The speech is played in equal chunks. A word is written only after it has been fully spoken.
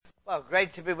Well,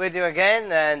 great to be with you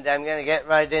again, and I'm going to get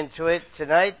right into it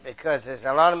tonight because there's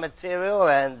a lot of material,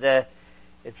 and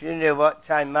if you knew what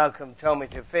time Malcolm told me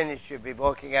to finish, you'd be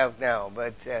walking out now.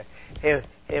 But here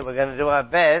we're going to do our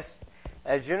best.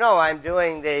 As you know, I'm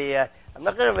doing I'm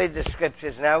not going to read the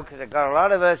scriptures now because I've got a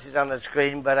lot of verses on the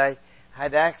screen, but I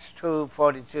had Acts 2,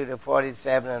 42 to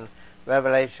 47 and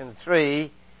Revelation 3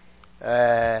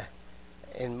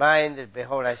 in mind. That,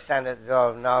 behold, I stand at the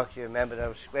door and knock. You remember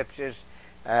those scriptures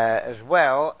as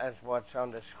well as what's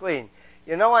on the screen.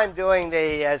 You know, I'm doing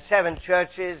the 7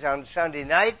 churches on Sunday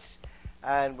nights,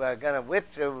 and we're going to whip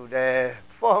through the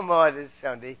 4 more this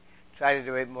Sunday, try to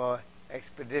do it more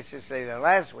expeditiously than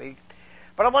last week.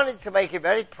 But I wanted to make it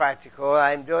very practical.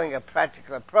 I'm doing a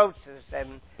practical approach to the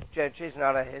 7 churches,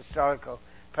 not a historical,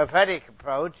 prophetic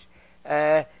approach.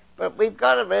 But we've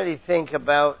got to really think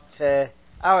about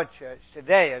our church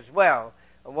today as well,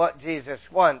 and what Jesus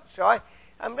wants. So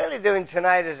I'm really doing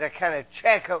tonight as a kind of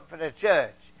check-up for the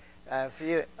church, for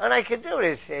you. And I can do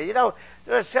this here. You know,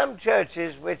 there are some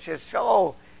churches which are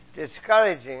so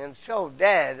discouraging and so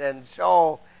dead and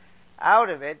so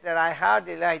out of it that I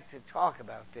hardly like to talk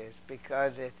about this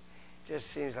because it just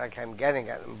seems like I'm getting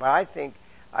at them. But I think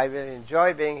I really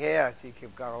enjoy being here. I think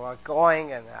you've got a lot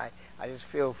going, and I just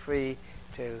feel free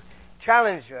to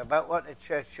challenge you about what the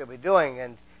church should be doing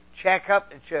and check up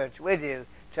the church with you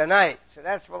tonight. So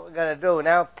that's what we're going to do.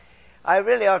 Now, I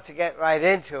really ought to get right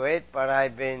into it, but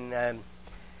I've been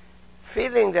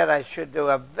feeling that I should do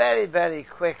a very, very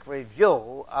quick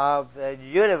review of the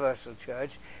universal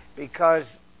church, because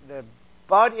the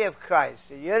body of Christ,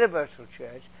 the universal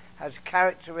church, has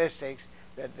characteristics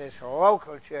that this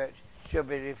local church should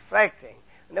be reflecting.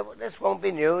 And this won't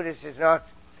be new. This is not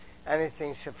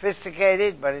anything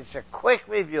sophisticated, but it's a quick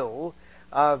review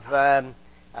of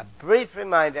a brief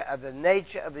reminder of the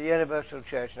nature of the universal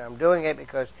church. And I'm doing it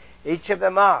because each of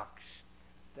the marks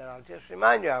that I'll just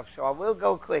remind you of, so I will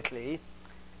go quickly,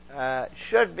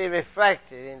 should be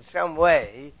reflected in some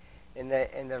way in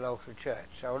the local church.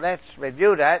 So let's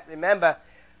review that. Remember,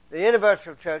 the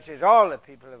universal church is all the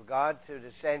people of God through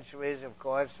the centuries, of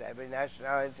course, every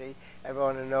nationality,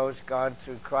 everyone who knows God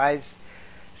through Christ.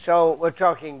 So we're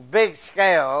talking big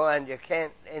scale, and you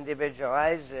can't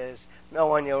individualize. There's no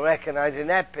one you'll recognize in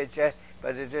that picture,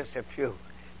 but there's just a few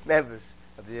members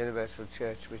of the universal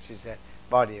church, which is the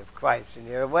body of Christ, and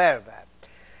you're aware of that.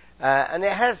 And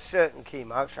it has certain key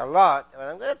marks, a lot, and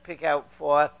I'm going to pick out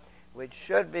 4 which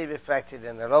should be reflected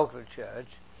in the local church.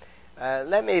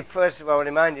 Let me first of all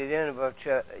remind you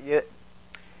the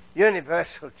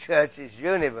universal church is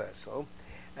universal.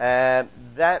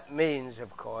 That means,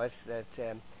 of course, that,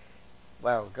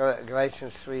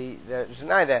 Galatians 3, there's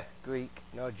neither Greek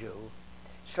nor Jew,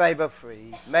 slave or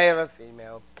free, male or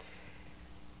female,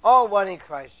 all one in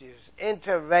Christ Jesus,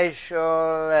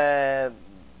 interracial,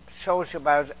 social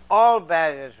barriers, all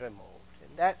barriers removed.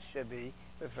 And that should be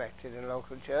reflected in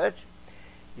local church.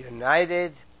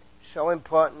 United, so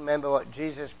important. Remember what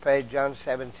Jesus prayed, John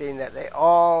 17, that they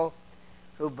all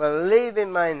who believe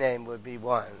in my name would be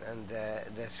one. And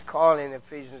this call in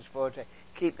Ephesians 4 to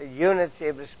keep the unity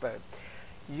of the Spirit.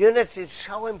 Unity is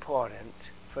so important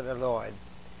for the Lord.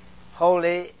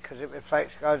 Holy, because it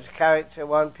reflects God's character.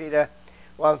 1 Peter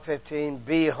 1:15,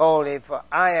 be holy, for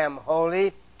I am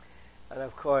holy. And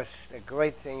of course, the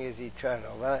great thing is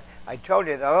eternal. Well, I told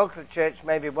you the local church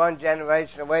may be 1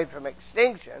 generation away from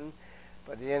extinction,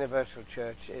 but the universal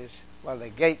church is,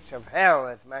 the gates of hell,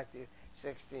 as Matthew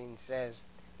 16 says,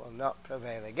 will not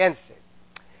prevail against it.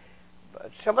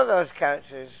 But some of those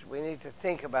characters we need to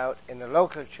think about in the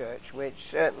local church, which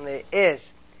certainly is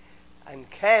and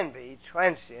can be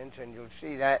transient, and you'll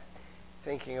see that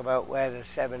thinking about where the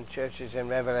 7 churches in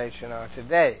Revelation are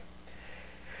today.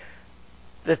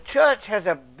 The church has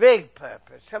a big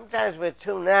purpose. Sometimes we're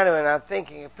too narrow in our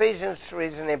thinking. Ephesians 3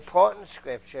 is an important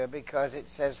scripture because it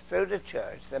says through the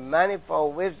church the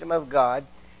manifold wisdom of God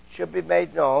should be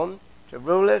made known to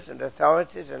rulers and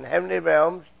authorities in heavenly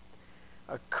realms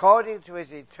according to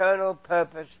his eternal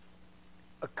purpose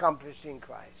accomplished in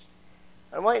Christ.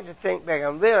 I want you to think big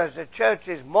and realize the church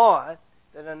is more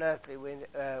than an earthly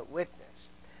witness.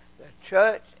 The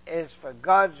church is for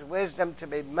God's wisdom to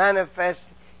be manifest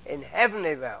in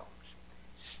heavenly realms.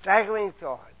 Staggering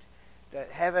thought that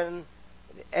heaven,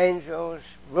 the angels,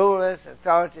 rulers,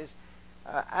 authorities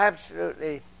are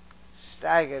absolutely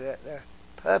staggered at the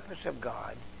purpose of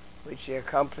God, which he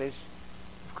accomplished,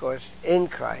 of course, in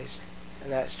Christ,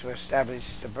 and that's to establish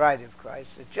the bride of Christ,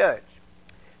 the church.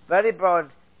 Very broad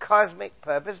cosmic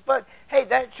purpose, but hey,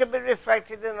 that should be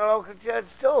reflected in the local church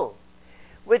too.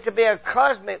 We're to be a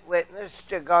cosmic witness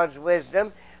to God's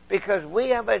wisdom, because we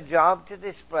have a job to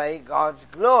display God's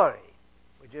glory.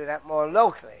 We do that more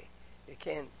locally. You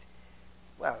can't,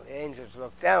 well, the angels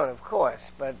look down, of course,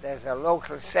 but there's a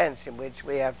local sense in which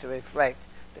we have to reflect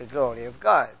the glory of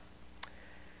God.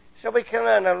 So we can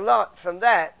learn a lot from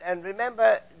that. And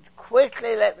remember,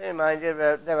 quickly let me remind you,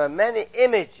 there are many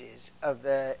images of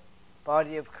the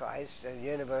body of Christ, the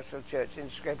universal church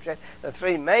in Scripture. The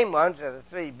three main ones are the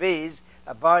three B's: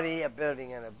 a body, a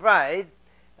building, and a bride.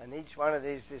 And each one of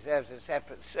these deserves a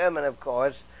separate sermon, of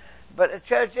course. But a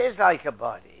church is like a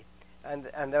body.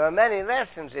 And there are many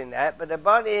lessons in that. But the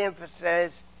body image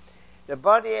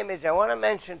I want to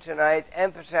mention tonight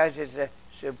emphasizes the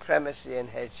supremacy and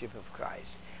headship of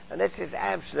Christ. And this is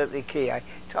absolutely key. I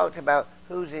talked about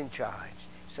who's in charge.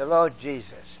 It's the Lord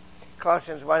Jesus.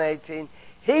 Colossians 1:18,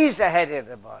 He's the head of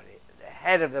the body. The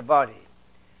head of the body.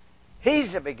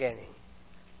 He's the beginning.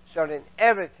 So that in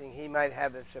everything He might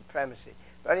have the supremacy.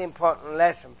 Very important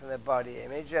lesson from the body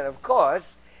image. And of course,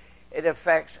 it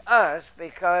affects us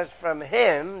because from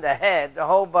Him, the head, the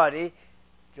whole body,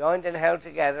 joined and held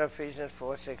together, Ephesians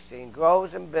 4:16,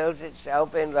 grows and builds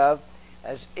itself in love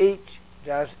as each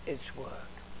does its work.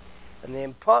 And the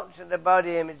importance of the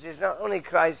body image is not only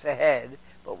Christ the head,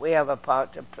 but we have a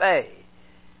part to play.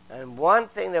 And one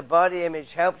thing the body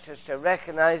image helps us to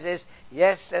recognize is,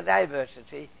 yes, the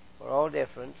diversity, we're all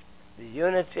different. The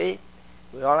unity,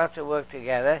 we all have to work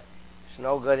together. It's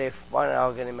no good if one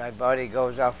organ in my body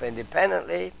goes off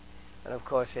independently, and of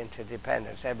course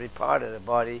interdependence. Every part of the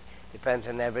body depends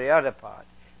on every other part.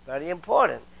 Very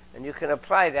important. And you can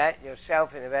apply that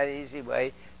yourself in a very easy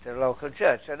way to the local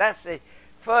church. So that's the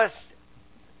first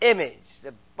image,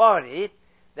 the body.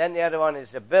 Then the other one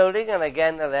is the building, and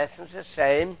again the lesson's the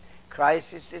same.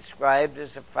 Christ is described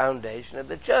as the foundation of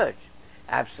the church.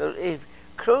 Absolutely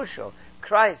crucial.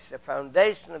 Christ, the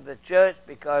foundation of the church,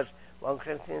 because 1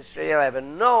 Corinthians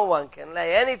 3:11, no one can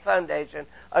lay any foundation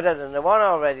other than the one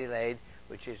already laid,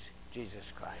 which is Jesus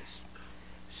Christ.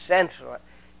 Central.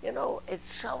 You know,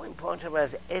 it's so important to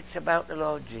us. It's about the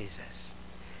Lord Jesus.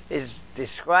 Is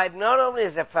described not only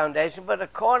as a foundation, but a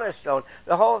cornerstone.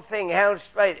 The whole thing held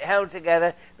straight, held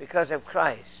together because of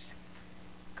Christ.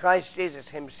 Christ Jesus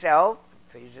Himself,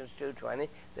 Ephesians 2:20,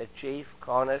 the chief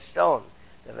cornerstone.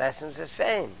 The lesson's the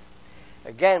same.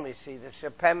 Again, we see the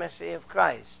supremacy of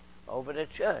Christ over the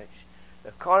church.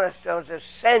 The cornerstone's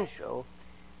essential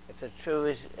if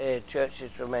the church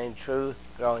is to remain true,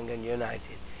 growing, and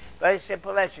united. Very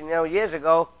simple lesson. You know, years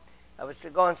ago, I was to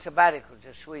go on sabbatical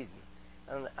to Sweden.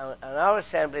 And our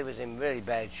assembly was in really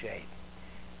bad shape.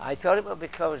 I thought it would be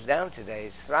closed down today.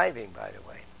 It's thriving, by the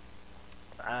way.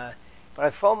 But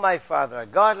I phoned my father, a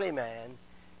godly man,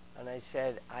 and I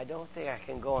said, I don't think I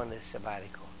can go on this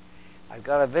sabbatical. I've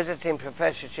got a visiting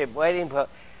professorship waiting, but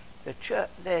the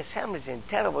assembly's in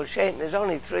terrible shape. There's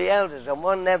only 3 elders, and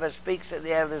one never speaks at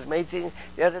the elders' meeting.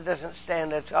 The other doesn't stay on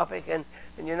the topic, and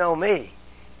you know me.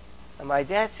 And my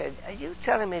dad said, are you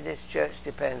telling me this church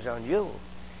depends on you?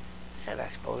 I said,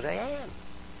 I suppose I am.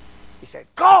 He said,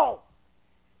 go!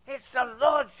 It's the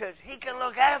Lord's church. He can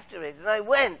look after it. And I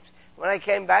went. When I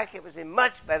came back, it was in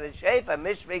much better shape. A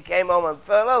missionary came home on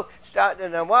furlough, started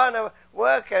in Awana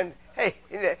work, and hey,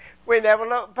 we never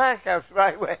looked back after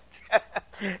I went.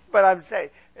 But I'm saying,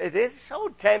 it is so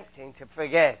tempting to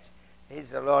forget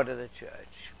He's the Lord of the church.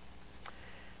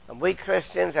 And we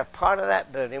Christians are part of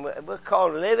that building. We're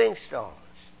called living stones.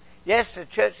 Yes, the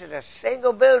church is a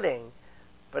single building,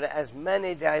 but it has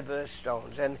many diverse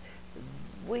stones. And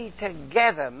we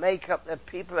together make up the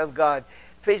people of God.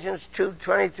 Ephesians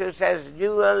 2:22 says,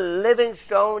 you are living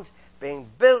stones being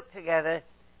built together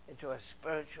into a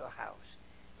spiritual house.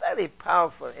 Very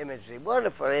powerful imagery,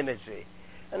 wonderful imagery.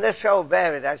 And they're so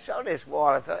varied. I saw this wall,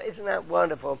 I thought, isn't that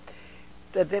wonderful?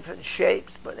 They're different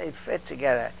shapes, but they fit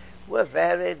together. We're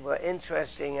varied, we're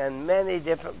interesting, and many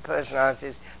different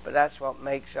personalities, but that's what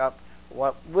makes up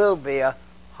what will be a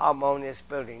harmonious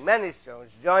building. Many stones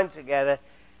joined together,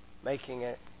 making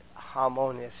a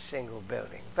harmonious single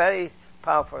building. Very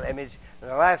powerful image. And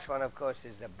the last one, of course,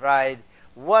 is the bride.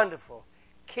 Wonderful,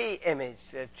 key image.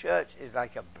 The church is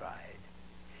like a bride.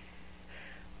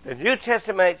 The New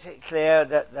Testament makes it clear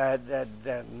that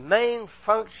the main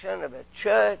function of the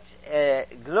church,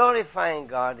 glorifying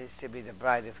God, is to be the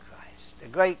bride of Christ. The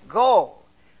great goal.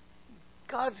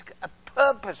 God's a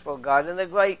purposeful God, and the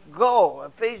great goal,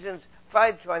 Ephesians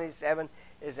 5:27,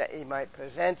 is that He might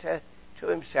present her to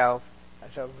Himself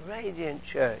as a radiant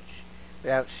church,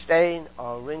 without stain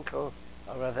or wrinkle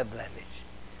or other blemish.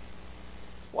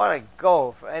 What a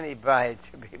goal for any bride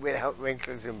to be without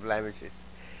wrinkles and blemishes.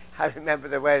 I remember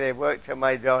the way they worked on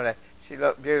my daughter. She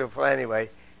looked beautiful anyway,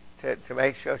 to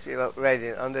make sure she looked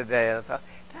radiant on the day. And I thought,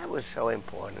 That was so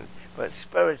important. But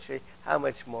spiritually, how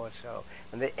much more so?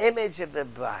 And the image of the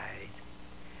bride.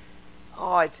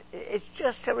 Oh, it's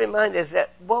just to remind us that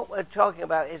what we're talking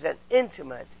about is an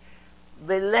intimate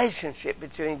relationship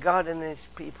between God and His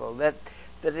people. That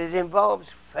it involves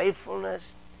faithfulness,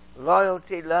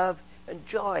 loyalty, love, and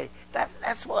joy.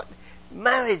 That's what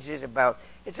marriage is about.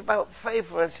 It's about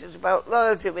faithfulness, it's about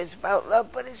loyalty, it's about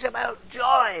love, but it's about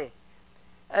joy.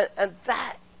 And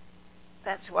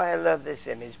that's why I love this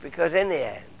image, because in the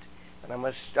end, and I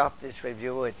must stop this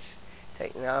review, it's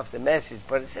taking off the message,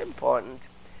 but it's important.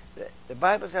 The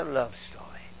Bible's a love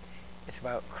story. It's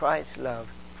about Christ's love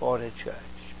for the church.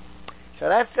 So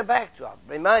that's the backdrop.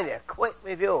 Remind you, a quick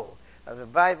review of the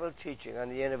Bible teaching on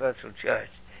the universal church.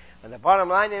 And the bottom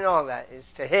line in all that is,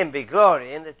 to Him be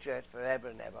glory in the church forever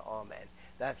and ever. Amen.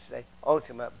 That's the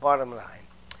ultimate bottom line.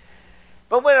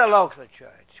 But we're a local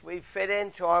church. We fit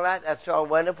into all that. That's all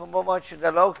wonderful. But what should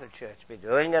the local church be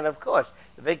doing? And of course,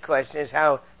 the big question is,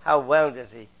 how well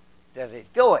does it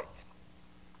do it?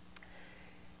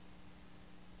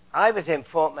 I was in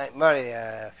Fort McMurray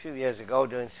a few years ago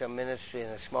doing some ministry in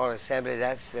a small assembly.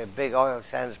 That's the big oil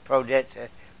sands project.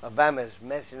 Obama's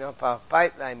messing up our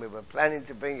pipeline. We were planning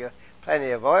to bring you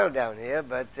plenty of oil down here,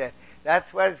 but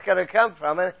that's where it's going to come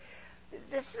from. And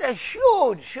this is a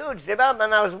huge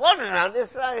development. I was wondering on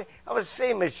this. I was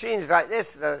seeing machines like this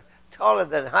that are taller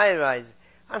than high-rise.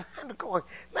 And I'm going,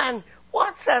 man,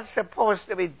 what's that supposed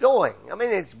to be doing? I mean,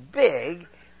 it's big,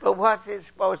 but what's it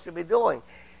supposed to be doing?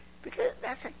 Because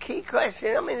that's a key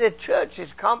question. I mean, the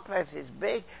church's complex is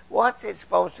big. What's it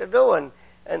supposed to do? And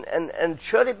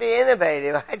should it be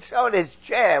innovative? I saw this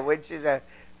chair, which is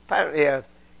apparently a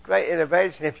great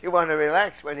innovation if you want to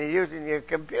relax when you're using your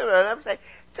computer. And I'm saying,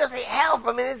 does it help?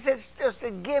 I mean, it's just a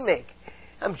gimmick.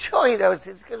 I'm sure He knows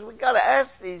this, because we've got to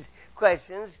ask these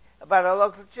questions about our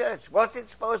local church. What's it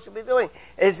supposed to be doing?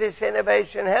 Is this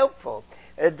innovation helpful?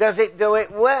 Does it do it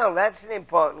well? That's an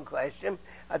important question.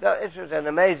 I thought this was an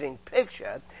amazing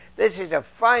picture. This is a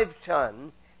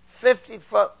 5-ton,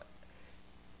 50-foot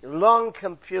long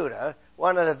computer,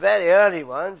 one of the very early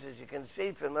ones, as you can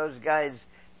see from those guys'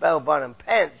 bell-bottom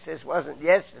pants. This wasn't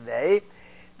yesterday,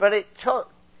 but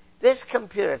this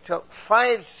computer took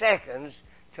 5 seconds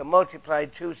to multiply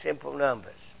 2 simple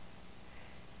numbers.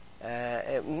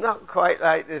 Not quite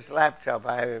like this laptop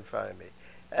I have in front of me.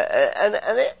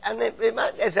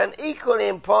 It's an equally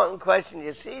important question.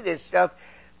 You see this stuff.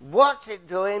 What's it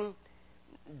doing?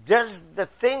 Does the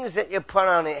things that you put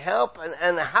on it help?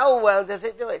 And how well does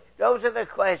it do it? Those are the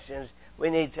questions we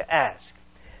need to ask.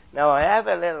 Now, I have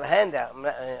a little handout.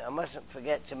 I mustn't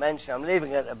forget to mention, I'm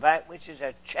leaving it at the back, which is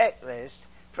a checklist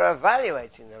for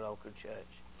evaluating the local church,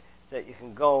 that you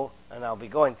can go, and I'll be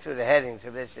going through the headings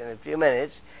of this in a few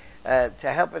minutes, to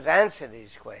help us answer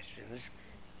these questions.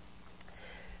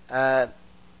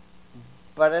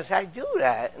 But as I do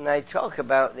that, and I talk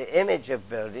about the image of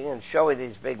building and show you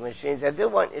these big machines, I do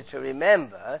want you to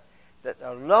remember that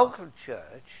the local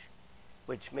church,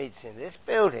 which meets in this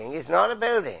building, is not a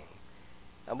building.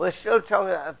 And we're still talking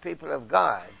about people of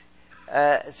God.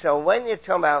 So when you're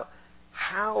talking about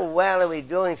how well are we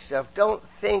doing stuff, don't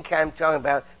think I'm talking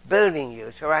about building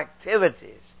use or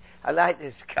activities. I like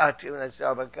this cartoon I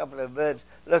saw of a couple of birds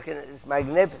looking at this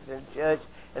magnificent church,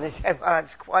 and they said, well,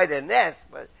 it's quite a nest,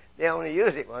 but they only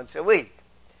use it once a week.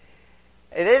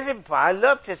 It is important. I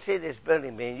love to see this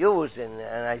building being used, and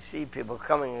I see people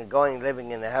coming and going, living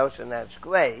in the house, and that's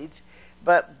great.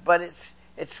 But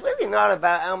it's really not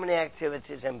about how many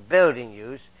activities and building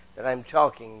use that I'm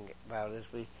talking about, as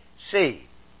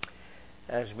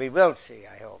we will see,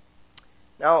 I hope.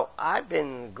 Now, I've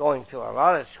been going through a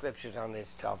lot of scriptures on this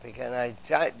topic, and I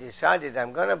decided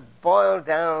I'm going to boil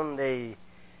down the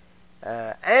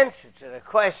answer to the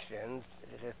question.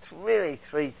 It's really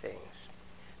 3 things.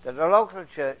 That the local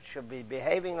church should be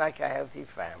behaving like a healthy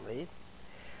family,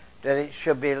 that it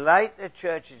should be like the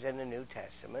churches in the New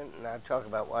Testament, and I'll talk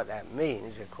about what that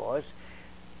means, of course,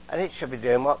 and it should be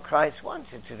doing what Christ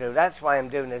wants it to do. That's why I'm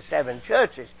doing the 7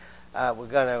 churches. We're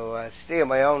going to steal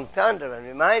my own thunder and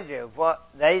remind you of what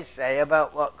they say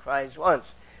about what Christ wants.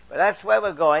 But that's where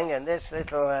we're going, and this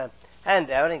little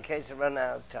handout, in case I run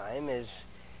out of time, is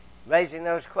raising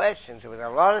those questions with a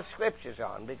lot of scriptures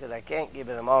on, because I can't give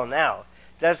you them all now.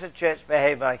 Does the church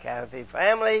behave like a healthy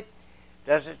family?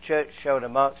 Does the church show the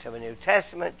marks of a New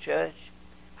Testament church?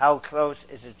 How close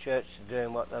is the church to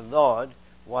doing what the Lord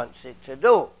wants it to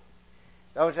do?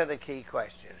 Those are the key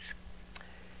questions.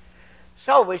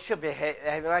 So we should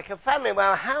behave like a family.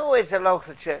 Well, how is the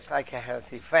local church like a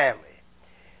healthy family?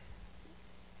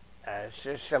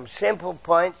 Just some simple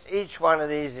points. Each one of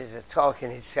these is a talk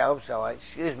in itself, so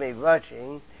excuse me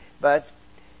rushing. But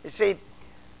You see,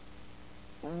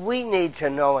 we need to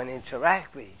know and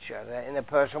interact with each other in a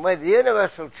personal way. The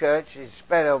universal church is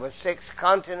spread over 6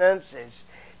 continents.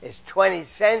 It's 20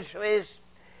 centuries.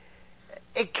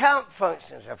 It can't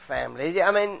function as a family.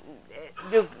 I mean,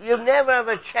 you never have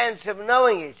a chance of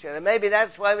knowing each other. Maybe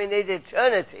that's why we need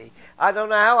eternity. I don't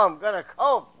know how I'm going to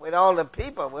cope with all the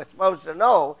people we're supposed to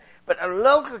know, but a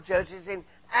local church is in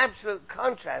absolute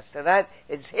contrast to that.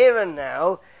 It's here and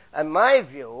now, and my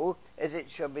view is it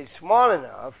should be small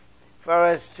enough for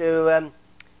us to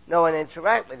know and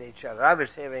interact with each other. I was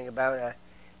hearing about a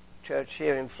church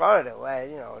here in Florida where,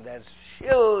 there's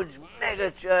huge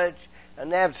mega church,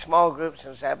 and they have small groups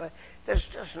and stuff, but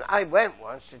I went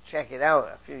once to check it out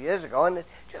a few years ago, and there's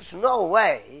just no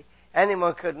way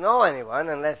anyone could know anyone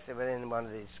unless they were in one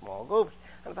of these small groups.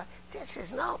 And I thought, this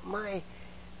is not my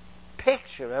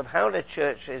picture of how the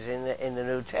church is in the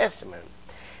New Testament,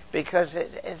 because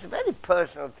it's a very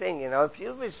personal thing. If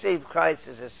you've received Christ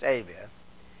as a Savior,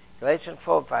 Galatians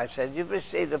 4:5 says you've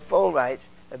received the full rights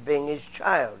of being His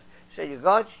child. So you're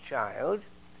God's child.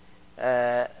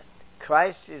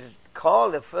 Christ is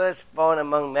called the firstborn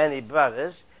among many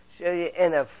brothers. So you're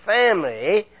in a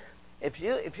family. If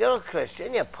you're a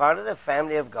Christian, you're part of the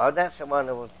family of God. That's a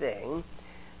wonderful thing.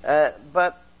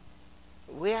 But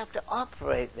we have to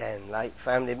operate then like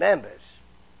family members.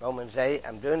 Romans 8,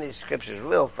 I'm doing these scriptures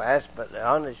real fast, but they're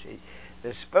on the sheet.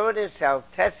 The Spirit Himself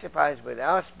testifies with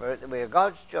our spirit that we are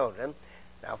God's children.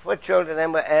 Now, if we're children,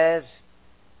 then we're heirs,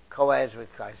 co-heirs with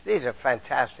Christ. These are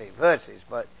fantastic verses,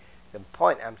 but the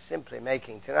point I'm simply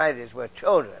making tonight is we're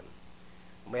children.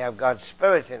 We have God's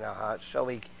Spirit in our hearts, so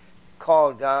we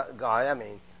call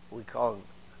we call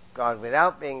God,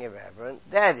 without being irreverent,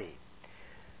 Daddy.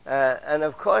 And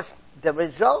of course, the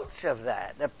results of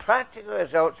that, the practical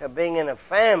results of being in a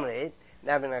family and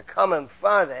having a common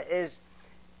father, is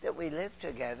that we live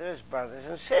together as brothers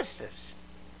and sisters.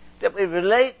 That we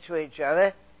relate to each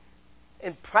other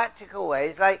in practical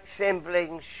ways like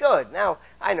siblings should. Now,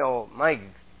 I know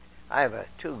I have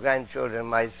 2 grandchildren,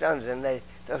 my sons, and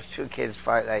those 2 kids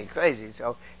fight like crazy,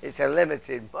 so it's a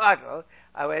limited model.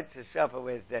 I went to supper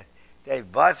with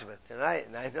Dave Bosworth tonight,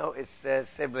 and I noticed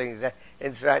siblings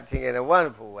interacting in a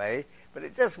wonderful way, but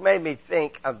it just made me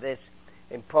think of this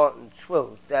important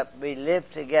truth, that we live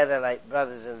together like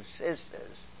brothers and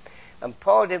sisters. And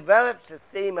Paul develops the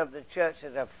theme of the church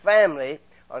as a family,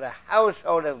 or the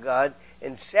household of God,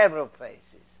 in several places.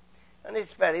 And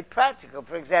it's very practical.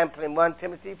 For example, in 1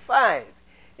 Timothy 5,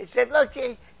 it said, look,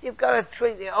 you've got to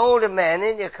treat the older men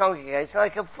in your congregation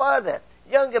like a father,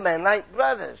 younger men like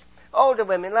brothers, older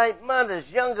women like mothers,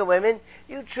 younger women,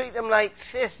 you treat them like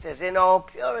sisters in all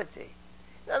purity.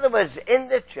 In other words, in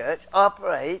the church,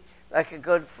 operate like a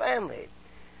good family.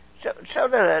 So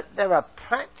there are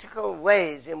practical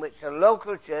ways in which a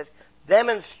local church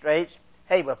demonstrates,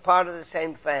 hey, we're part of the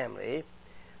same family,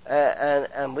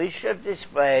 and we should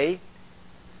display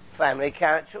family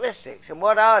characteristics. And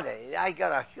what are they? I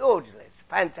got a huge list,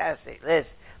 fantastic list.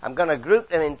 I'm going to group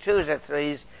them in 2s or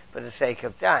 3s for the sake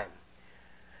of time.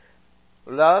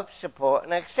 Love, support,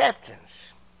 and acceptance.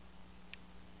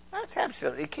 That's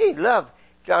absolutely key. Love.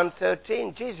 John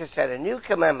 13, Jesus said, a new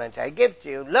commandment I give to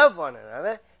you, love one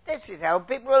another. This is how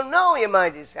people will know you're my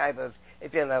disciples,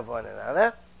 if you love one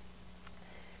another.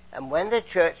 And when the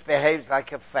church behaves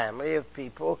like a family of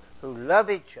people who love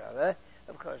each other,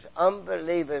 of course,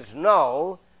 unbelievers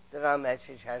know that our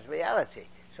message has reality.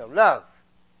 So love,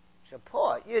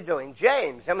 support. You're doing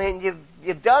James. I mean,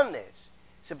 you've done this.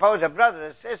 Suppose a brother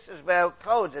or sister's without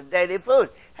clothes and daily food.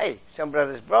 Hey, some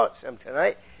brothers brought some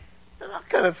tonight. They're not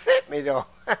going to fit me, though.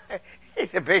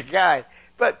 He's a big guy.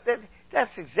 But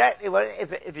that's exactly what...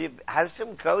 If you have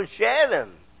some clothes, share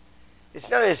them. It's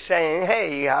not just saying,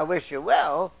 hey, I wish you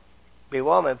well. Be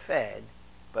warm and fed,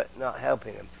 but not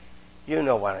helping them. You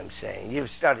know what I'm saying. You've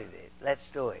studied it. Let's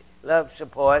do it. Love,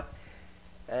 support.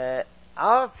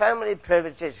 Our family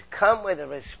privileges come with a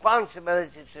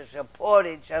responsibility to support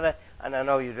each other, and I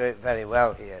know you do it very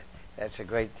well here. That's a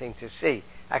great thing to see.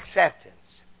 Acceptance.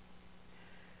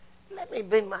 Let me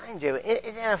remind you,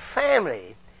 in a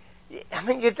family,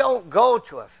 you don't go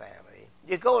to a family.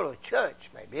 You go to a church,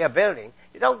 maybe, a building.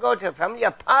 You don't go to a family.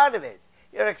 You're part of it.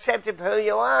 You're accepted for who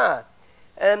you are.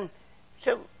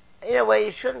 So, in a way,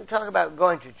 you shouldn't talk about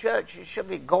going to church. You should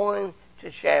be going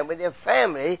to share with your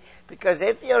family, because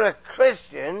if you're a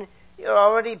Christian, you're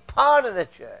already part of the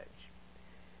church.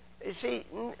 You see,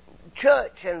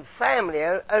 church and family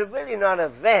are really not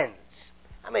events.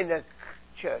 I mean, the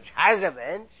church has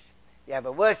events. You have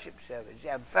a worship service, you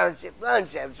have fellowship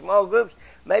lunch, you have small groups,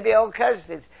 maybe all kinds of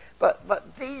things. But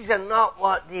these are not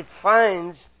what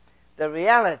defines the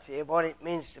reality of what it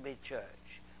means to be church.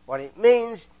 What it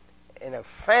means in a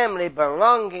family,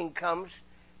 belonging comes,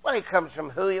 well, it comes from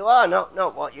who you are,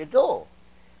 not what you do.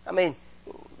 I mean,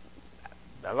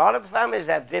 a lot of families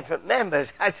have different members.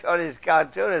 I saw this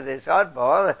cartoon of this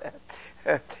oddball.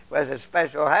 Wears a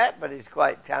special hat, but he's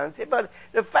quite talented. But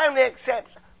the family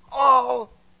accepts all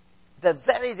the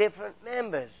very different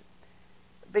members,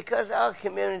 because our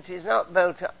community is not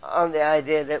built on the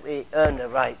idea that we earn the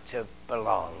right to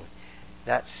belong.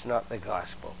 That's not the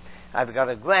gospel. I've got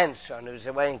a grandson who's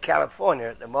away in California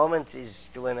at the moment. He's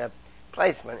doing a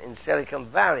placement in Silicon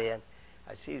Valley, and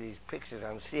I see these pictures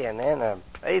on CNN and I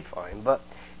pray for him, but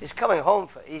he's coming home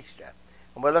for Easter,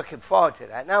 and we're looking forward to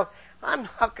that. Now, I'm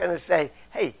not going to say,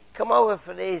 hey, come over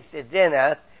for the Easter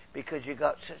dinner because you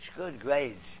got such good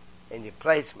grades in your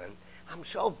placement. I'm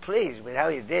so pleased with how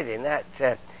you did in that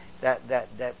trip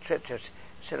to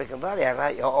Silicon Valley. I'd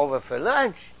like you over for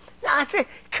lunch. No, I say,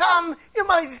 come, you're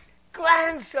my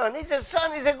grandson. He's a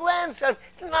son, he's a grandson.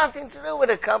 It's nothing to do with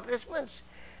accomplishments.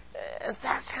 And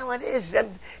that's how it is.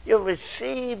 And you're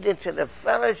received into the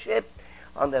fellowship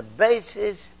on the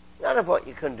basis, not of what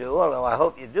you can do, although I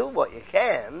hope you do what you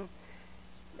can.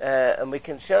 And we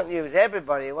can certainly use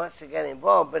everybody who wants to get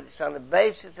involved, but it's on the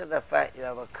basis of the fact you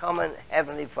have a common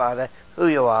Heavenly Father, who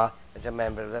you are as a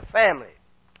member of the family.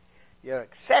 You're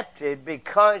accepted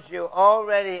because you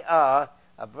already are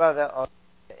a brother or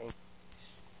sister in Christ.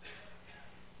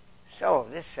 So,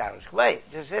 this sounds great.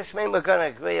 Does this mean we're going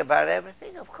to agree about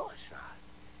everything? Of course not.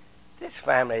 This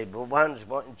family, one's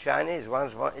wanting Chinese,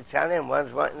 one's wanting Italian,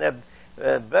 one's wanting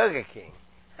the Burger King.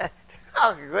 They're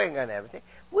not agreeing on everything.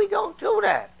 We don't do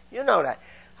that. You know that.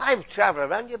 I've traveled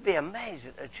around. You'd be amazed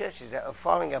at the churches that are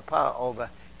falling apart over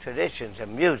traditions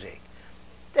and music.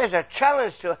 There's a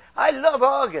challenge to it. I love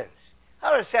organs.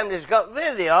 Our assembly's got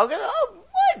rid of the organ. Oh,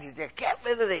 why did you get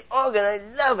rid of the organ? I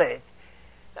love it.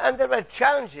 And there are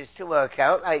challenges to work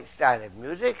out, like style of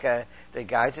music. The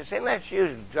guys are saying, let's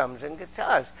use drums and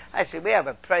guitars. Actually, we have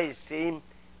a praise team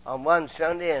on one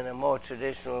Sunday and a more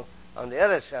traditional on the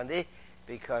other Sunday,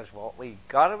 because what we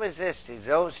got to resist is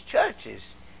those churches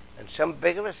and some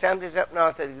bigger assemblies up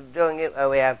north that are doing it where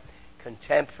we have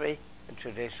contemporary and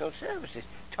traditional services,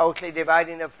 totally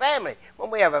dividing the family.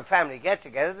 When we have a family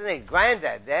get-together, they need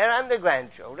granddad there and the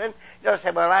grandchildren. You don't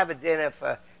say, well, I'll have a dinner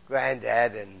for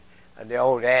granddad and the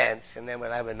old aunts, and then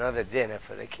we'll have another dinner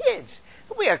for the kids.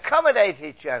 We accommodate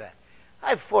each other.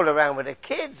 I fool around with the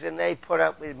kids, and they put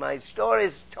up with my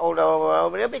stories told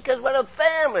over there because we're a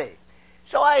family.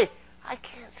 So I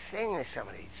can't sing some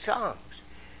of these songs,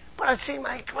 but I see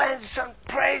my grandson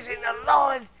praising the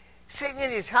Lord,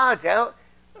 singing his heart out,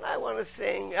 and I want to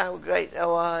sing How Great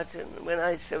Thou Art, and When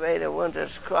I Survey the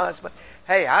Wondrous Cross. But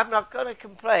hey, I'm not going to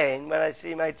complain when I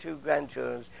see my two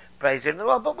grandchildren praising the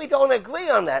Lord. But we don't agree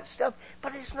on that stuff.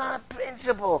 But it's not a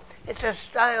principle. It's a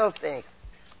style thing.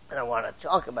 And I want to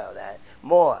talk about that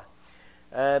more.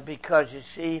 Because, you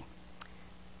see,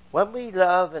 when we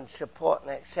love and support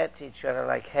and accept each other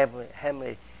like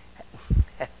heavenly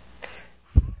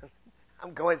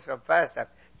I'm going so fast, I'm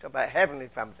talking about heavenly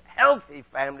families. Healthy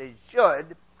families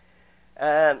should.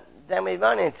 Then we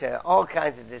run into all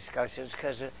kinds of discussions,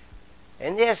 because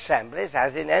in the assemblies,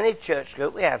 as in any church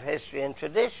group, we have history and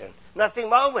tradition. Nothing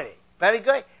wrong with it. Very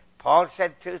good. Paul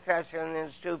said, 2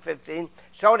 Thessalonians 2:15,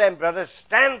 so then, brothers,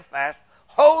 stand fast,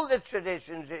 hold the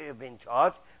traditions that you've been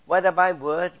taught, whether by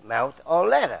word, mouth, or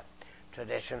letter.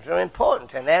 Traditions are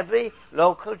important, and every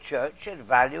local church should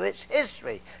value its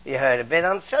history. You heard a bit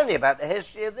on Sunday about the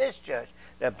history of this church.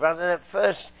 The brother that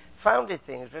first founded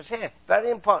things was here.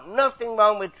 Very important. Nothing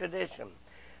wrong with tradition.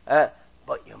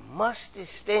 But you must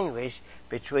distinguish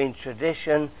between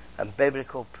tradition and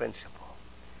biblical principle.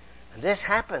 And this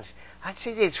happens. I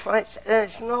see these fights.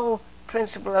 There's no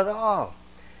principle at all.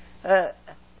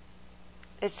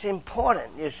 It's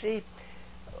important, you see.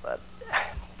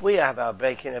 We have our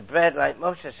breaking of bread, like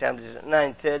most assemblies, at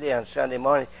 9:30 on Sunday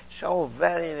morning. So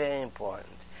very, very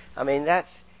important. I mean,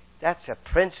 that's a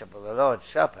principle, the Lord's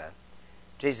Supper.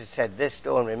 Jesus said, this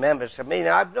do in remembrance of me.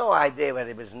 Now, I have no idea whether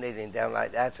he was kneeling down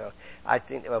like that, or I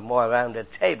think they were more around a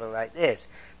table like this.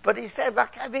 But he said, look,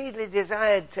 I've eagerly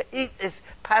desired to eat this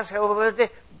Passover.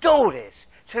 Do this.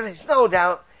 So there's no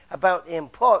doubt about the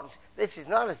importance. This is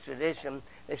not a tradition.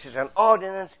 This is an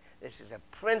ordinance. This is a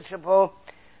principle.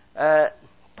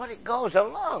 But it goes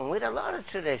along with a lot of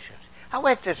traditions. I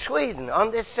went to Sweden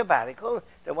on this sabbatical,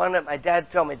 the one that my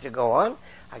dad told me to go on.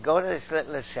 I go to this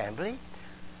little assembly,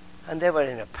 and they were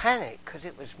in a panic because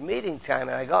it was meeting time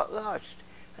and I got lost.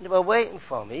 And they were waiting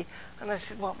for me. And I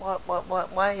said,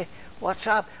 why, what's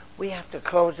up? We have to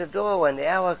close the door when the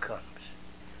hour comes.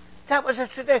 That was a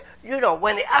tradition. You know,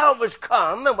 when the hours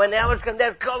come, and when the hours come,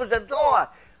 they'll close the door.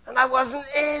 and I wasn't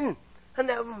in. And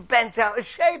they were bent out of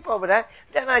shape over there.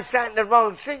 Then I sat in the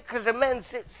wrong seat because the men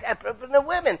sit separate from the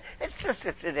women. It's just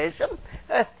a tradition,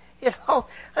 you know.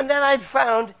 And then I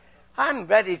found I'm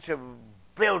ready to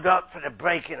build up for the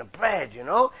breaking of bread, you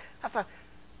know. I found,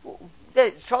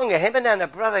 they sung a hymn, and then the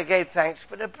brother gave thanks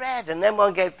for the bread, and then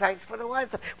one gave thanks for the wine.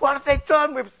 What have they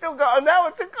done? We've still got an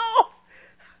hour to go.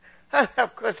 And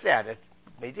of course they had a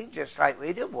meeting just like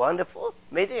we did. Wonderful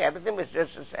meeting. Everything was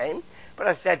just the same. But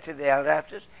I said to the elder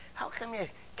afterwards, how come you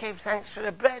gave thanks for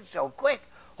the bread so quick?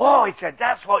 Oh, he said,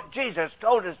 that's what Jesus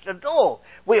told us to do.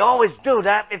 We always do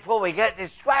that before we get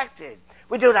distracted.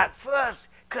 We do that first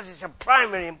because it's of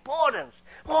primary importance.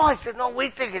 Oh, I said, no, we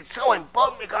think it's so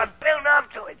important we've got to build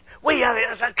up to it. We have it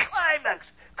as a climax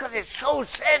because it's so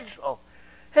central.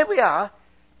 Here we are,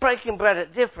 breaking bread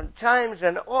at different times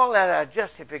and all that our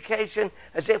justification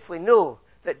as if we knew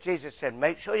that Jesus said,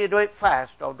 make sure you do it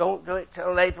fast or don't do it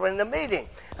till later in the meeting.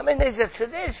 I mean, these are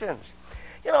traditions.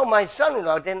 You know, my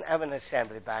son-in-law didn't have an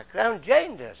assembly background.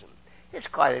 Jane doesn't. It's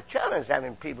quite a challenge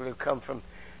having people who come from,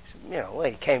 you know,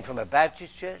 he came from a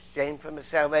Baptist church, Jane from a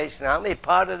Salvation Army,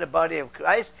 part of the body of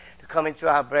Christ, to come into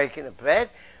our breaking of bread.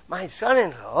 My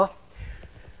son-in-law,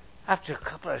 after a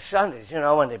couple of Sundays, you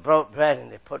know, when they broke bread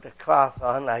and they put the cloth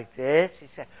on like this, he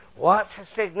said, what's the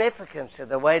significance of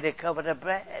the way they cover the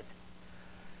bread?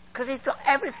 Because he thought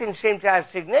everything seemed to have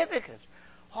significance.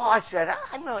 Oh, I said,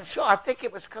 I'm not sure. I think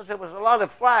it was because there was a lot of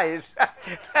flies.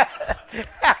 I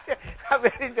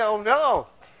really don't know.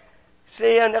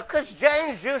 See, and of course,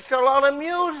 James used to a lot of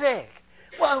music.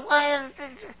 Well,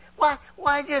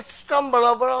 why just stumble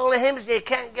over all the hymns? You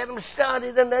can't get them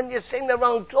started, and then you sing the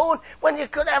wrong tune when you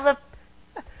could have an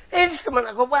instrument.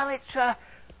 I go, well,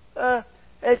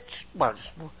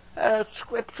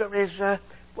 scripture is.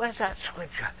 Where's that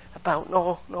scripture about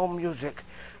no music?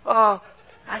 Oh,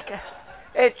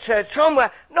 it's somewhere.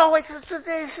 No, it's a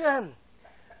tradition.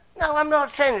 No, I'm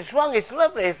not saying it's wrong. It's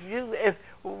lovely. If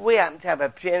we happen to have a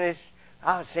pianist,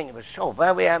 I was thinking it was so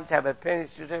bad. We happen to have a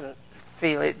pianist who doesn't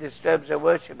feel it disturbs the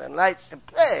worship and likes to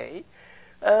play.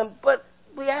 But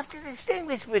we have to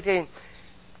distinguish between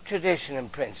tradition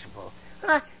and principle.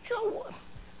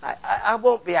 I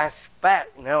won't be asked back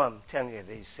now I'm telling you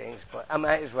these things, but I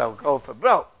might as well go for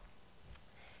broke.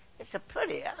 It's a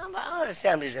pretty, our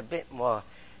assembly's a bit more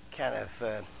kind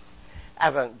of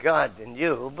avant-garde than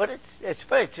you, but it's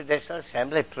very traditional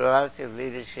assembly, plurality of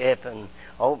leadership and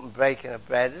open breaking of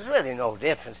bread. There's really no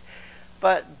difference.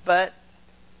 But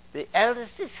the elders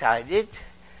decided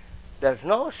there's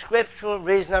no scriptural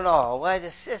reason at all why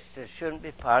the sisters shouldn't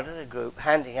be part of the group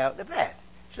handing out the bread.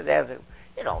 So they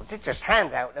just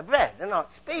hand out the bread. They're not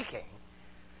speaking.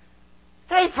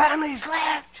 3 families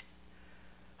left.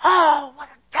 Oh, what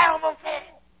a terrible thing.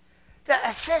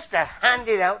 A sister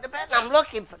handed out the bread, and I'm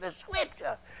looking for the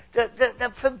scripture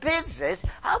that forbids this.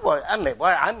 I'm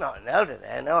not an elder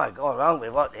there. No, I go along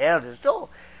with what the elders do.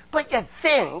 But you'd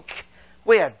think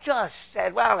we have just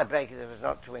said, well, the breaking is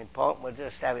not too important. We'll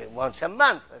just have it once a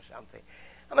month or something.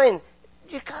 I mean,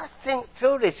 you've got to think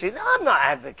through this. I'm not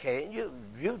advocating.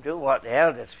 You do what the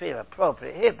elders feel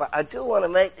appropriate here, but I do want to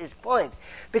make this point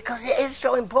because it is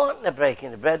so important, the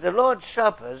breaking of bread. The Lord's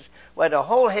Suppers, where the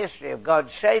whole history of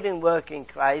God's saving work in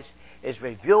Christ is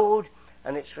reviewed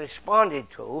and it's responded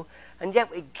to, and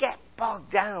yet we get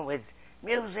bogged down with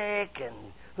music and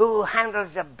who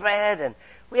handles the bread, and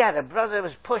we had a brother who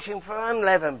was pushing for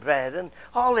unleavened bread and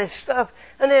all this stuff,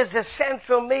 and there's a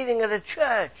central meeting of the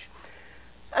church.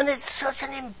 And it's such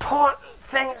an important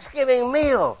Thanksgiving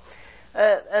meal.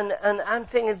 And I'm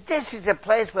thinking this is a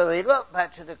place where we look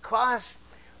back to the cross,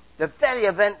 the very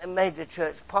event that made the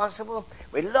church possible.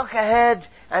 We look ahead,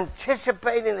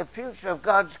 anticipating the future of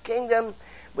God's kingdom.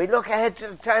 We look ahead to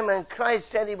the time when Christ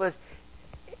said he would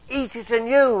eat it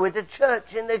anew with the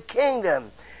church in the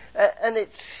kingdom. And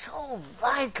it's so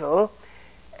vital.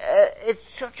 It's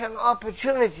such an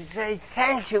opportunity to say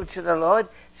thank you to the Lord.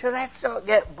 So let's not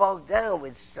get bogged down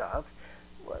with stuff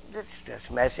that's just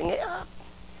messing it up.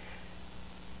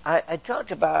 I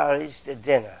talked about our Easter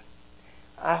dinner.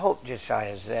 I hope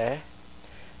Josiah's there.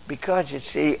 Because, you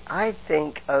see, I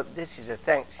think this is a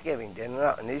Thanksgiving dinner,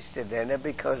 not an Easter dinner,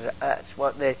 because that's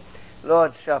what the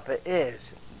Lord's Supper is.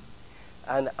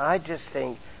 And I just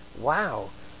think, wow,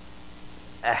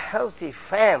 a healthy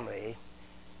family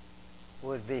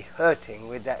would be hurting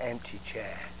with that empty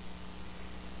chair.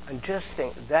 And just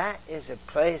think, that is a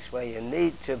place where you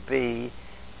need to be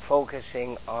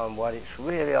focusing on what it's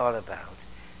really all about.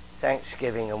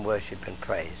 Thanksgiving and worship and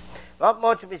praise. A lot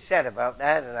more to be said about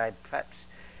that, and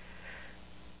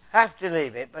have to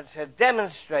leave it, but it's a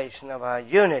demonstration of our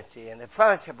unity and the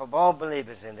fellowship of all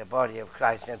believers in the body of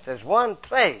Christ. And if there's one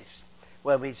place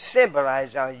where we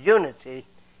symbolize our unity,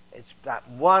 it's that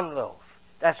one loaf.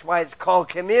 That's why it's called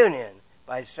communion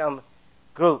by some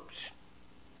groups.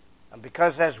 And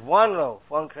because there's one loaf,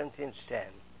 1 Corinthians 10,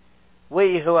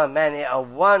 we who are many are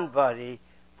one body,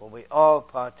 for we all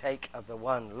partake of the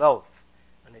one loaf.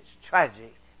 And it's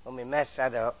tragic when we mess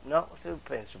that up, not through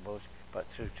principles, but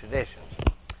through traditions.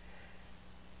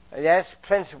 Yes,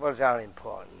 principles are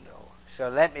important, though. So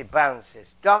let me balance this.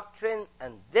 Doctrine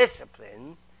and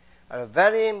discipline are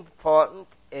very important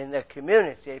in the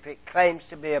community if it claims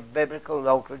to be a biblical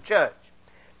local church.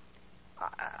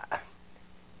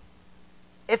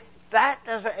 If that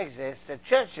doesn't exist, the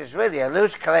church is really a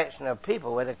loose collection of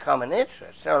people with a common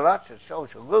interest. There are lots of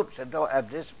social groups that don't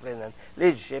have discipline and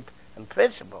leadership and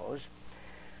principles.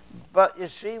 But you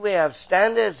see, we have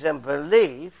standards and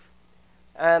belief,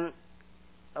 and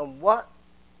what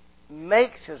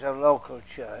makes us a local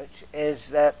church is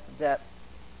that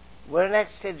we're an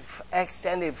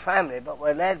extended family, but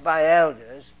we're led by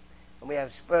elders, and we have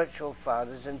spiritual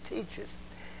fathers and teachers.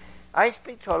 I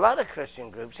speak to a lot of Christian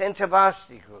groups,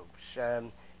 intervarsity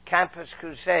groups, Campus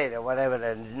Crusade, or whatever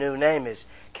the new name is,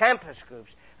 campus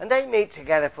groups, and they meet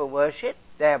together for worship,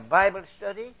 they have Bible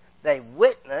study, they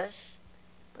witness,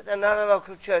 but they're not a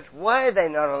local church. Why are they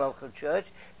not a local church?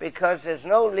 Because there's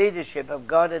no leadership of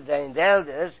God-ordained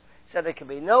elders, so there can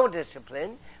be no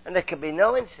discipline, and there can be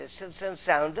no insistence on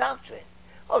sound doctrine.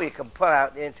 Oh, you can pull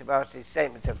out the intervarsity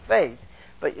statement of faith,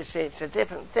 but you see, it's a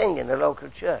different thing in the local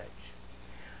church.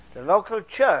 The local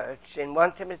church, in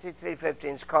 1 Timothy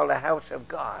 3:15, is called the house of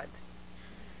God,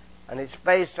 and it's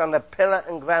based on the pillar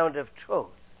and ground of truth.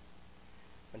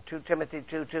 And 2 Timothy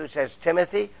 2:2 says,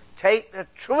 Timothy, take the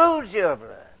truths you have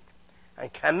learned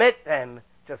and commit them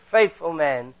to faithful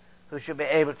men who should be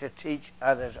able to teach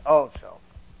others also.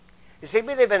 You see,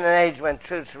 we live in an age when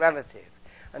truth's relative.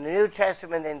 And the New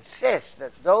Testament insists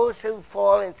that those who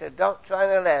fall into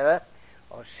doctrinal error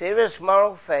or serious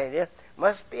moral failure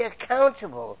must be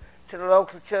accountable to the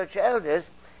local church elders.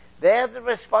 They have the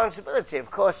responsibility,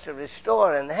 of course, to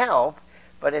restore and help,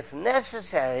 but if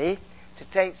necessary, to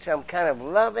take some kind of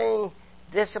loving,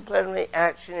 disciplinary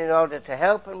action in order to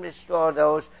help and restore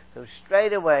those who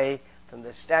strayed away from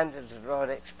the standards the Lord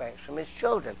expects from His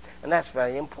children. And that's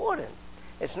very important.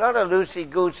 It's not a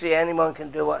loosey-goosey, anyone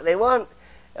can do what they want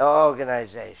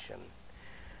organization.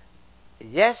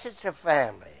 Yes, it's a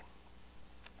family,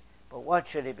 but what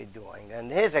should it be doing?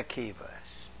 And here's a key verse.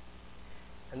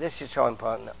 And this is so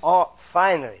important.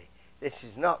 Finally, this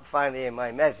is not finally in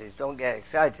my message. Don't get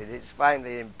excited. It's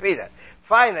finally in Peter.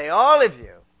 Finally, all of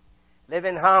you live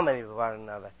in harmony with one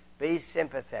another. Be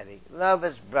sympathetic. Love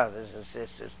as brothers and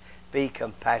sisters. Be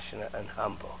compassionate and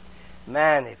humble.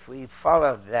 Man, if we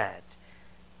followed that,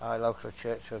 our local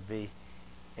church would be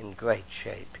in great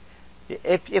shape.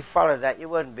 If you followed that, you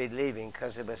wouldn't be leaving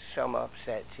because there was some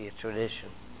upset to your tradition.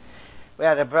 We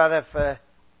had a brother for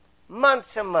months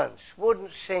and months wouldn't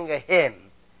sing a hymn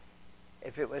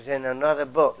if it was in another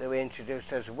book that we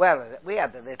introduced as well. We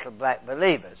have the Little Black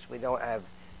Believers. We don't have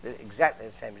exactly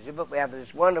the same as you, but we have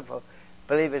this wonderful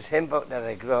Believers hymn book that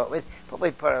I grew up with, but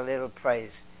we put a little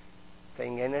praise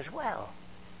thing in as well.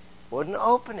 Wouldn't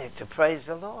open it to praise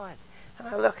the Lord. And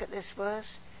I look at this verse,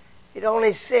 he'd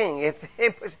only sing if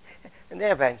it was, and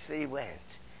then eventually he went.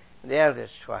 And the elders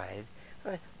tried.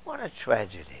 What a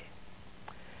tragedy.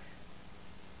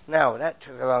 Now, that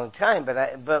took a long time,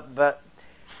 but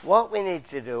what we need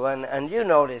to do, and you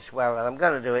know this well, and I'm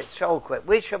going to do it so quick,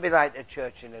 we should be like the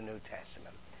church in the New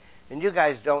Testament. And you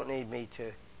guys don't need me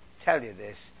to tell you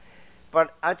this,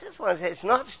 but I just want to say, it's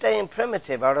not staying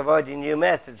primitive or avoiding new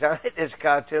methods. I like this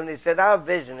cartoon. He said, our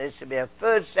vision is to be a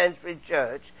 3rd century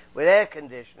church with air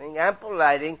conditioning, ample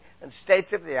lighting, and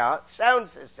state-of-the-art sound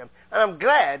system. And I'm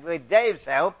glad, with Dave's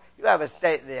help, you have a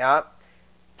state-of-the-art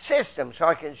system so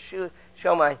I can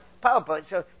show my PowerPoint.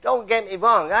 So don't get me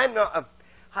wrong,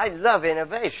 I love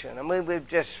innovation. I mean, we've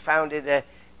just founded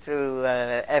through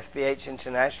FBH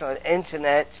International an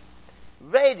internet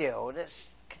radio that's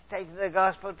taking the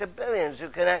gospel to billions who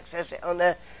can access it on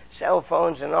their cell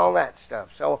phones and all that stuff.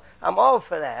 So I'm all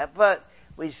for that, but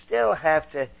we still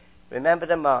have to remember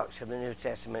the marks of the New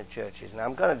Testament churches. And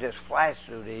I'm going to just flash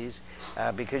through these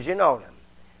because you know them.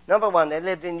 Number 1, they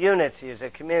lived in unity as a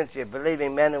community of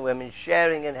believing men and women,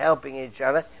 sharing and helping each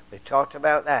other. We've talked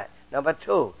about that. Number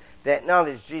 2, they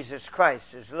acknowledged Jesus Christ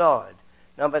as Lord.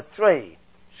 Number 3,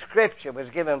 Scripture was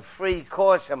given free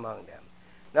course among them.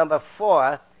 Number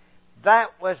 4, that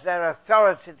was their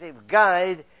authoritative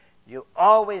guide You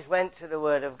always went to the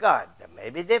Word of God. There may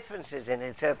be differences in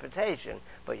interpretation,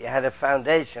 but you had a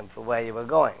foundation for where you were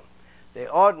going. The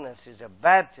ordinances of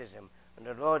baptism and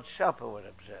the Lord's Supper were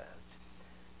observed.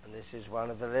 And this is one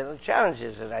of the little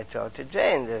challenges that I taught to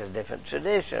Jane. There are different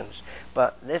traditions.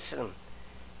 But listen,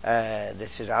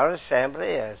 this is our assembly.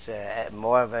 It's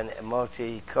more of a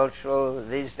multicultural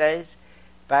these days,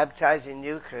 baptizing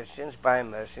new Christians by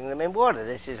immersing them in water.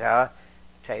 This is our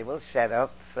table set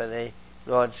up for the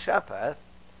Lord's Supper,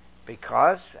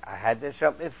 because I had this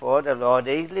up before, the Lord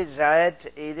eagerly desired to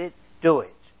eat it, do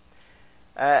it.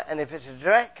 And if it's a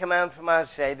direct command from our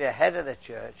Savior, head of the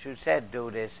church, who said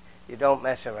do this, you don't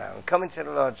mess around. Coming to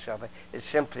the Lord's Supper is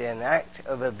simply an act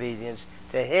of obedience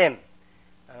to Him.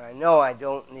 And I know I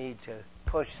don't need to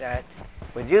push that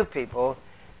with you people,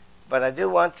 but I do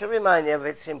want to remind you of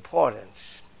its importance.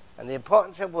 And the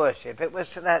importance of worship. It was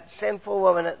to that sinful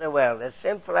woman at the well, the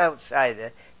sinful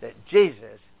outsider, that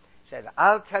Jesus said,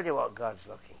 I'll tell you what God's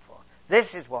looking for.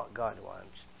 This is what God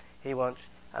wants. He wants,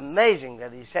 amazing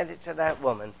that He sent it to that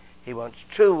woman, He wants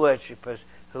true worshippers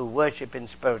who worship in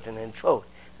spirit and in truth.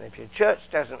 And if your church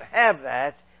doesn't have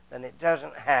that, then it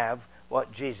doesn't have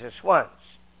what Jesus wants.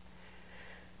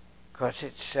 Because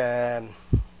it's an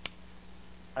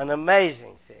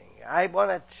amazing thing. I want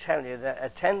to tell you that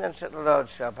attendance at the Lord's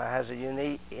Supper has a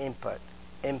unique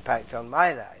impact on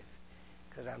my life,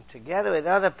 because I'm together with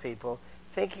other people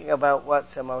thinking about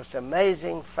what's the most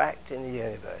amazing fact in the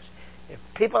universe. If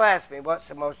people ask me what's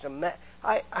the most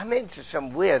I'm into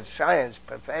some weird science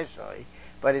professionally,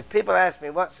 but if people ask me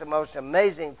what's the most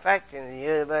amazing fact in the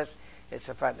universe, it's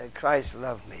the fact that Christ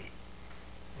loved me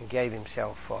and gave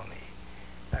Himself for me.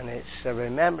 And it's the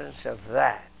remembrance of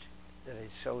that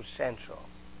is so central.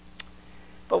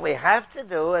 But we have to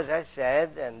do, as I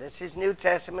said, and this is New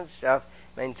Testament stuff,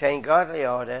 maintain godly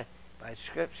order by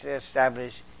scripturally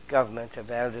established government of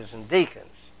elders and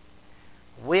deacons.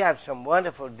 We have some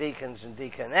wonderful deacons and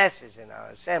deaconesses in our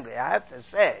assembly. I have to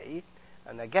say,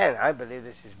 and again, I believe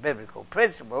this is biblical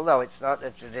principle, though it's not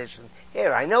the tradition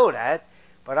here. I know that,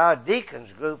 but our deacons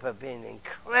group have been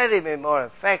incredibly more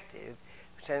effective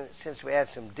since we had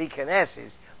some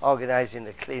deaconesses organizing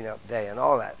the cleanup day and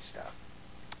all that stuff.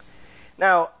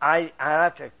 Now, I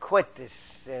have to quit this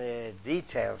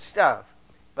detailed stuff,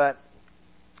 but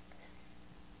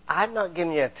I'm not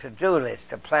giving you a to-do list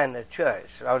to plan the church,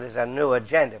 so there's a new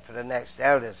agenda for the next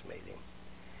elders meeting.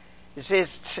 You see,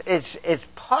 it's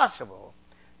possible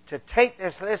to take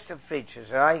this list of features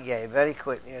that I gave very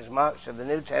quickly as marks of the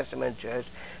New Testament church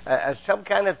as some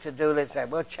kind of to-do list.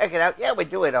 Well, check it out. Yeah, we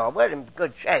do it all. We're in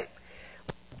good shape.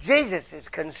 Jesus is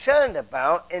concerned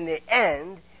about, in the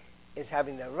end, is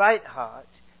having the right heart,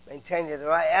 maintaining the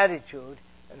right attitude,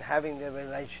 and having the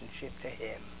relationship to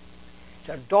Him.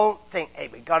 So don't think, hey,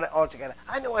 we got it all together.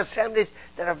 I know assemblies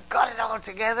that have got it all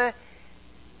together,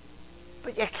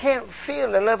 but you can't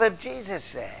feel the love of Jesus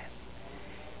there.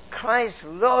 Christ's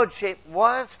Lordship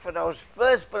was, for those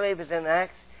first believers in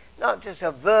Acts, not just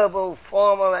a verbal,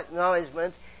 formal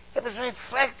acknowledgement. It was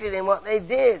reflected in what they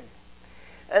did.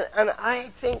 And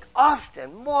I think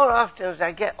more often as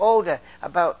I get older,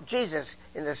 about Jesus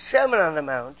in the Sermon on the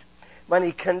Mount, when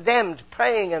He condemned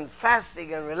praying and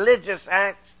fasting and religious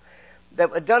acts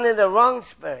that were done in the wrong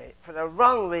spirit, for the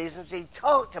wrong reasons. He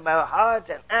talked about heart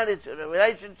and attitude and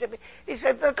relationship. He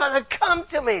said, they're going to come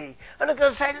to me, and they're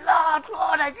going to say, Lord,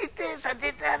 Lord, I did this, I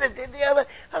did that, I did the other.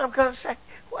 And I'm going to say,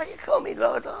 why do you call me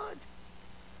Lord, Lord?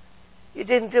 You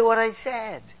didn't do what I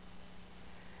said.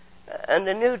 And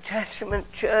the New Testament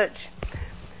church,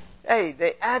 hey,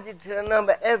 they added to the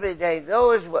number every day.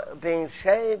 Those were being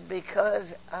saved because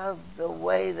of the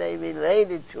way they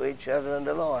related to each other and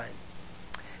the Lord.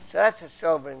 So that's a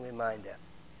sobering reminder.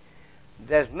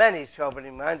 There's many sobering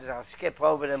reminders. I'll skip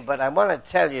over them, but I want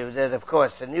to tell you that, of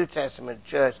course, the New Testament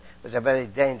church was a very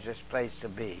dangerous place to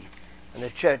be. And the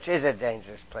church is a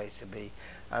dangerous place to be.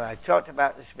 And I talked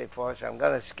about this before, so I'm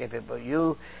going to skip it, but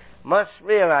you must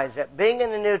realize that being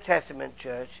in the New Testament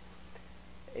church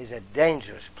is a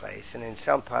dangerous place, and in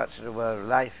some parts of the world,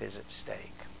 life is at stake.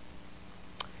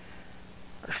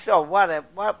 So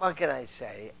what can I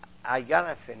say? I got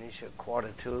to finish at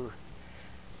 1:45.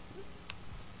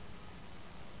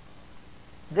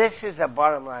 This is the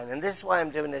bottom line, and this is why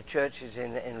I'm doing the churches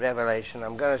in Revelation.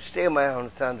 I'm going to steal my own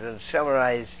thunder and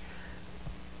summarize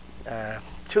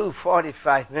 2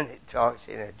 45-minute talks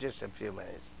in just a few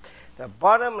minutes. The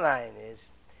bottom line is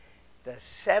the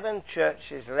 7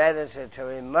 churches' letters are to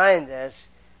remind us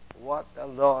what the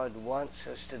Lord wants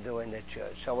us to do in the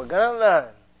church. So we're going to learn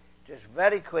just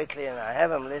very quickly, and I have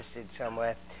them listed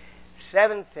somewhere,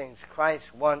 7 things Christ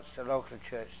wants the local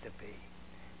church to be.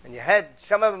 And you had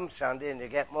some of them Sunday, and you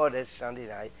get more this Sunday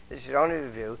night. This is only a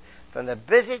review. From the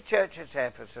busy church at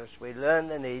Ephesus, we learn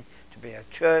the need to be a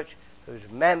church whose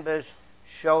members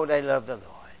show they love the Lord.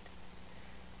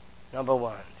 Number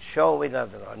one, show we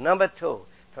love the Lord. Number two,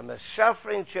 from the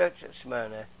suffering church at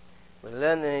Smyrna, we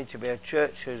learn the need to be a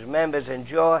church whose members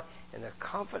enjoy in the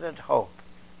confident hope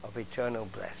of eternal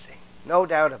blessing. No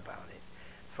doubt about it.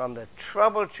 From the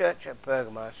troubled church at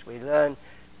Pergamos, we learn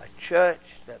a church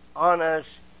that honors,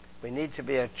 we need to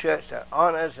be a church that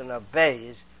honors and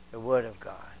obeys the Word of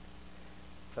God.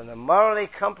 From the morally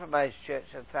compromised church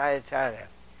at Thyatira,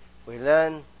 we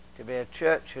learn to be a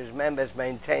church whose members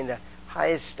maintain the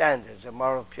highest standards of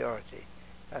moral purity.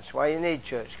 That's why you need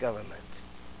church government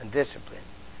and discipline.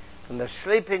 From the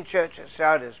sleeping church at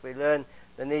Sardis, we learn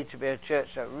the need to be a church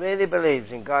that really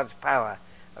believes in God's power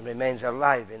and remains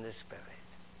alive in the Spirit.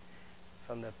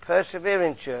 From the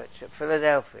persevering church at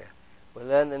Philadelphia, we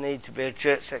learn the need to be a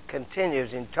church that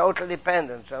continues in total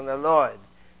dependence on the Lord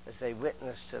as they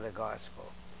witness to the gospel.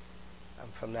 And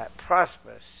from that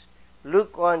prosperous,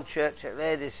 lukewarm church at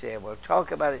Laodicea, we'll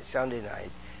talk about it Sunday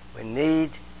night, we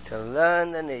need to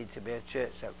learn the need to be a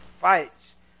church that fights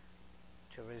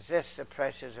to resist the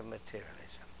pressures of materialism.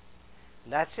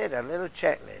 And that's it, a little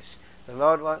checklist. The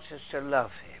Lord wants us to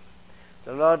love Him.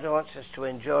 The Lord wants us to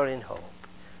endure in hope.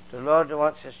 The Lord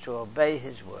wants us to obey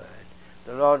His word.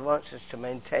 The Lord wants us to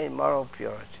maintain moral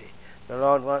purity. The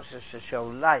Lord wants us to show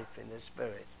life in the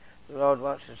Spirit. The Lord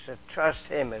wants us to trust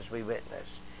Him as we witness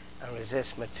and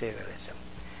resist materialism.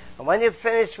 And when you've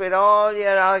finished with all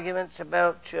your arguments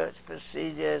about church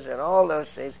procedures and all those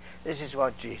things, this is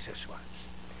what Jesus wants.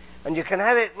 And you can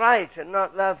have it right and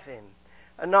not love Him,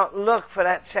 and not look for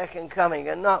that second coming,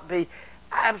 and not be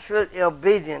absolutely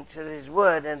obedient to His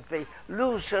word, and be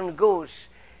loose and goosey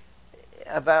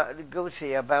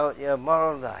about your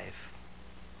moral life,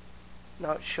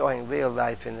 not showing real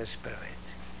life in the Spirit.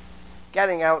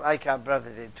 Getting out like our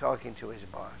brother did, talking to his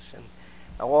boss, and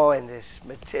all in this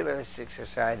materialistic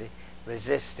society,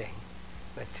 resisting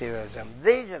materialism.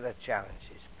 These are the challenges.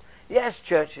 Yes,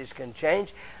 churches can change.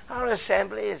 Our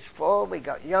assembly is full. We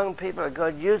got young people, a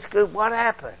good youth group. What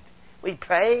happened? We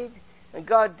prayed, and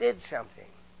God did something.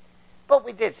 But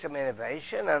we did some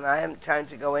innovation, and I haven't time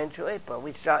to go into it, but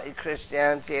we started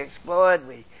Christianity Explored.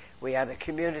 We had a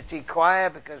community choir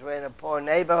because we're in a poor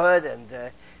neighborhood, and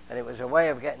it was a way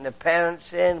of getting the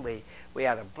parents in. We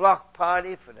had a block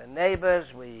party for the neighbors.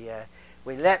 We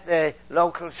let the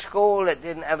local school that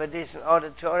didn't have a decent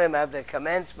auditorium have their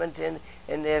commencement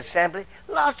in the assembly.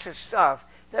 Lots of stuff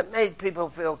that made people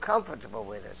feel comfortable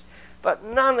with us. But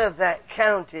none of that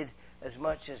counted as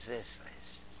much as this list.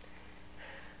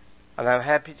 And I'm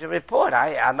happy to report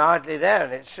I'm hardly there,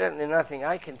 and it's certainly nothing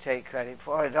I can take credit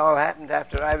for. It all happened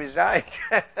after I resigned.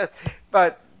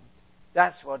 But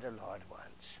that's what the Lord wants.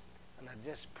 And I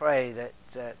just pray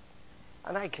that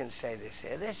and I can say this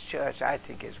here, this church I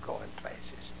think is going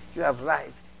places. You have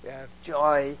life, you have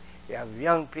joy, you have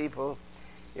young people,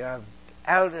 you have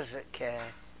elders that care,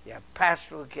 you have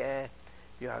pastoral care,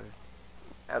 you have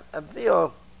a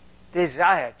real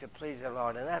desire to please the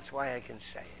Lord, and that's why I can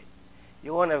say it.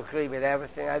 You won't agree with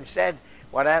everything I've said.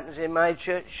 What happens in my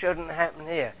church shouldn't happen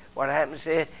here. What happens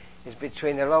here is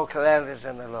between the local elders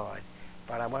and the Lord.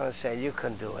 But I want to say you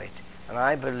can do it. And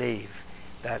I believe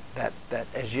that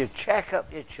as you check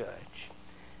up your church,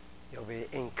 you'll be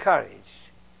encouraged,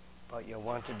 but you'll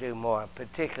want to do more,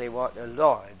 particularly what the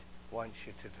Lord wants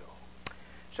you to do.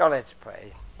 So let's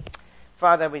pray.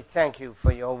 Father, we thank you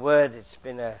for your word. It's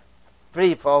been a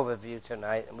brief overview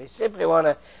tonight, and we simply want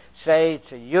to say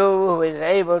to you, who is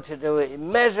able to do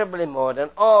immeasurably more than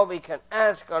all we can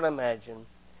ask or imagine,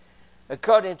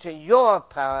 according to your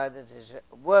power that is at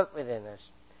work within us,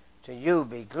 to you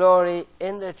be glory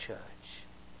in the church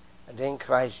and in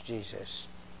Christ Jesus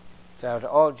throughout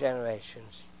all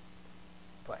generations,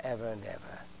 forever and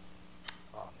ever.